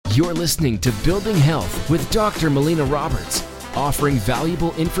You're listening to Building Health with Dr. Melina Roberts, offering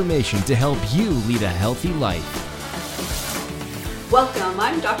valuable information to help you lead a healthy life. Welcome,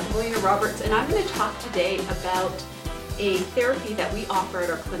 I'm Dr. Melina Roberts, and I'm going to talk today about a therapy that we offer at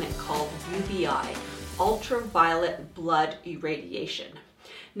our clinic called UBI, ultraviolet blood irradiation.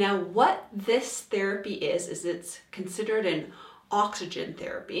 Now, what this therapy is it's considered an oxygen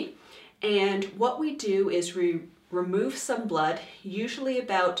therapy, and what we do is we remove some blood, usually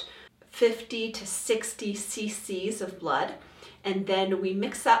about 50 to 60 cc's of blood, and then we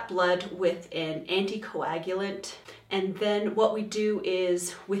mix that blood with an anticoagulant, and then what we do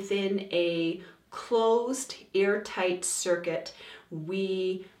is within a closed airtight circuit,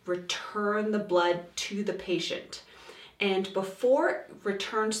 we return the blood to the patient. And before it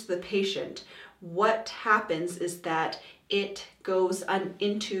returns to the patient, what happens is that it goes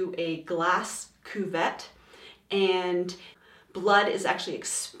into a glass cuvette, and blood is actually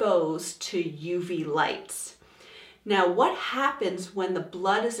exposed to UV lights. Now, what happens when the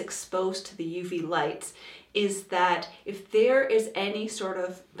blood is exposed to the UV lights is that if there is any sort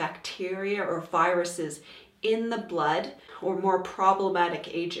of bacteria or viruses in the blood, or more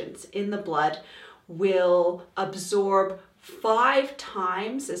problematic agents in the blood, will absorb 5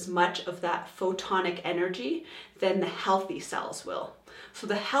 times as much of that photonic energy than the healthy cells will. So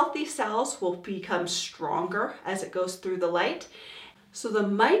the healthy cells will become stronger as it goes through the light. So the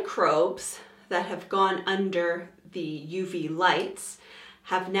microbes that have gone under the UV lights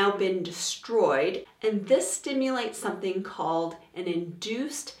have now been destroyed, and this stimulates something called an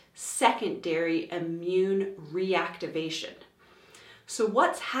induced secondary immune reactivation. So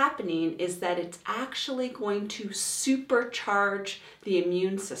what's happening is that it's actually going to supercharge the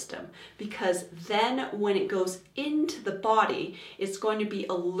immune system, because then when it goes into the body, it's going to be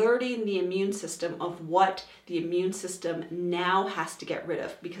alerting the immune system of what the immune system now has to get rid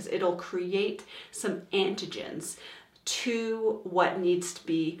of, because it'll create some antigens to what needs to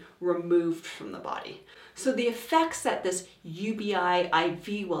be removed from the body. So the effects that this UBI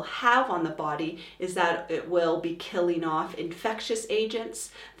IV will have on the body is that it will be killing off infectious agents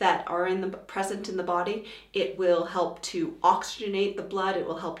that are present in the body. It will help to oxygenate the blood. It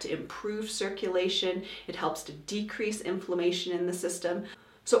will help to improve circulation. It helps to decrease inflammation in the system.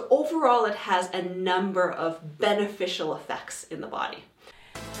 So overall, it has a number of beneficial effects in the body.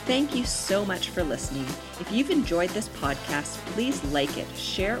 Thank you so much for listening. If you've enjoyed this podcast, please like it,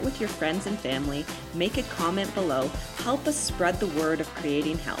 share it with your friends and family, make a comment below, help us spread the word of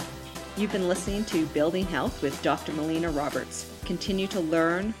creating health. You've been listening to Building Health with Dr. Melina Roberts. Continue to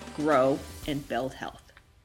learn, grow, and build health.